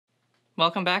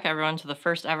Welcome back everyone to the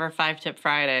first ever 5-Tip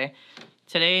Friday.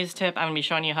 Today's tip, I'm going to be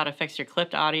showing you how to fix your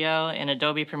clipped audio in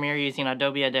Adobe Premiere using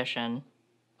Adobe Audition.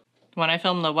 When I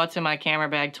filmed the What's in My Camera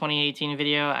Bag 2018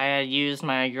 video, I had used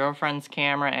my girlfriend's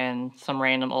camera and some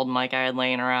random old mic I had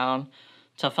laying around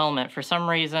to film it. For some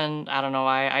reason, I don't know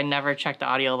why, I never checked the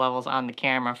audio levels on the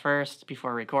camera first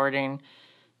before recording,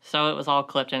 so it was all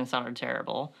clipped and it sounded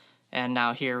terrible. And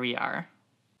now here we are.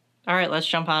 Alright, let's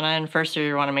jump on in. First,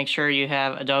 you want to make sure you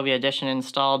have Adobe Audition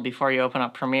installed before you open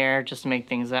up Premiere, just to make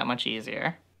things that much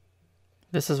easier.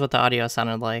 This is what the audio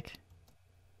sounded like.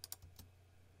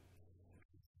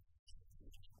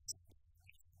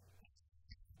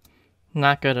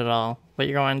 Not good at all. What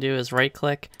you're going to do is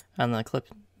right-click on the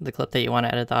clip that you want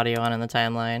to edit the audio on in the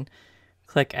timeline.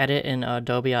 Click Edit in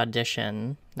Adobe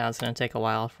Audition. Now it's going to take a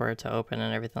while for it to open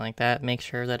and everything like that. Make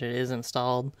sure that it is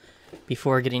installed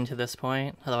before getting to this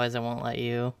point, otherwise it won't let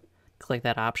you click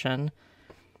that option.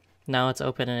 Now it's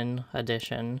open in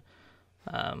Audition.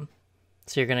 So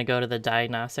you're going to go to the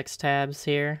Diagnostics tabs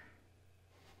here.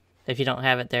 If you don't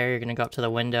have it there, you're going to go up to the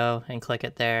window and click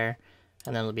it there,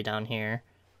 and then it'll be down here.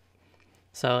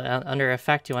 So under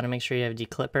Effect, you want to make sure you have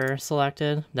Declipper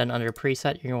selected. Then under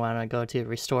Preset, you want to go to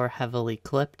Restore Heavily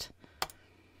Clipped.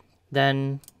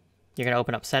 Then you're going to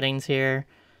open up Settings here.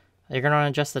 You're going to want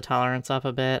to adjust the tolerance up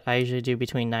a bit. I usually do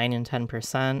between 9 and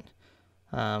 10%.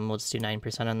 We'll just do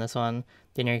 9% on this one.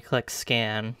 Then you click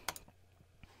Scan.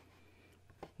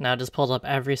 Now it just pulls up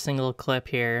every single clip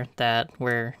here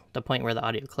where the point where the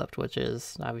audio clipped, which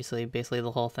is obviously basically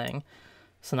the whole thing.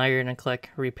 So now you're going to click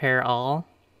Repair All.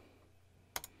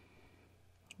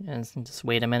 And just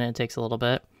wait a minute, it takes a little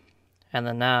bit. And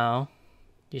then now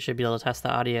you should be able to test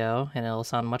the audio and it'll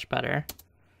sound much better.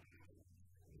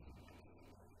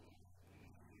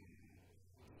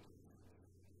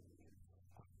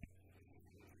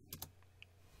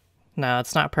 Now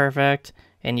it's not perfect,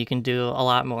 and you can do a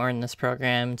lot more in this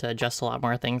program to adjust a lot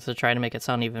more things to try to make it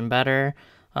sound even better,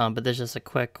 but there's just a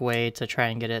quick way to try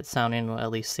and get it sounding at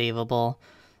least savable.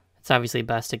 It's obviously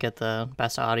best to get the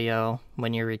best audio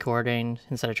when you're recording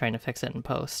instead of trying to fix it in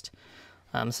post.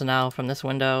 So now from this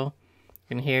window,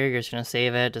 in here, you're just going to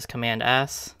save it, just Command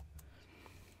S.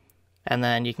 And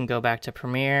then you can go back to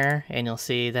Premiere, and you'll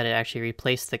see that it actually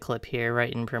replaced the clip here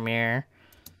right in Premiere.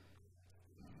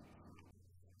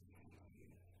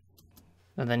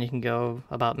 And then you can go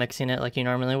about mixing it like you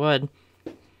normally would.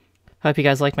 Hope you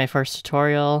guys liked my first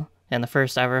tutorial and the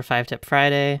first ever 5-Tip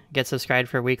Friday. Get subscribed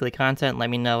for weekly content. Let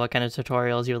me know what kind of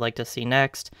tutorials you would like to see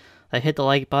next. Hit the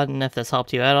like button if this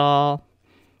helped you at all.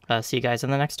 See you guys in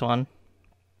the next one.